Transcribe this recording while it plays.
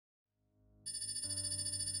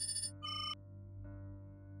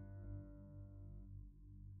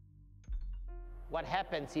What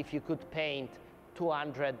happens if you could paint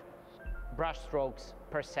 200 brushstrokes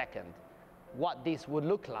per second? What this would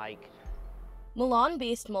look like?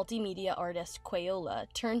 Milan-based multimedia artist Quayola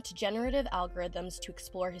turned to generative algorithms to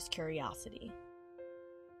explore his curiosity,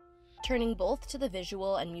 turning both to the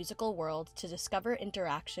visual and musical world to discover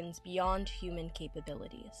interactions beyond human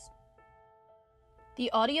capabilities.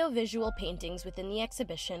 The audio-visual paintings within the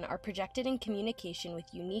exhibition are projected in communication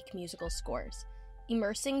with unique musical scores,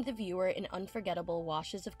 immersing the viewer in unforgettable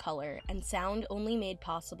washes of color and sound only made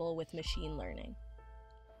possible with machine learning.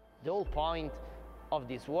 The whole point of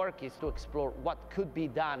this work is to explore what could be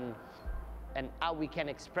done and how we can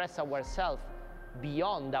express ourselves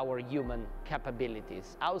beyond our human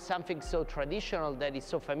capabilities. How something so traditional that is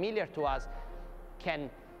so familiar to us can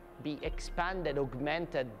be expanded,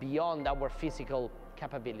 augmented beyond our physical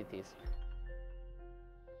capabilities.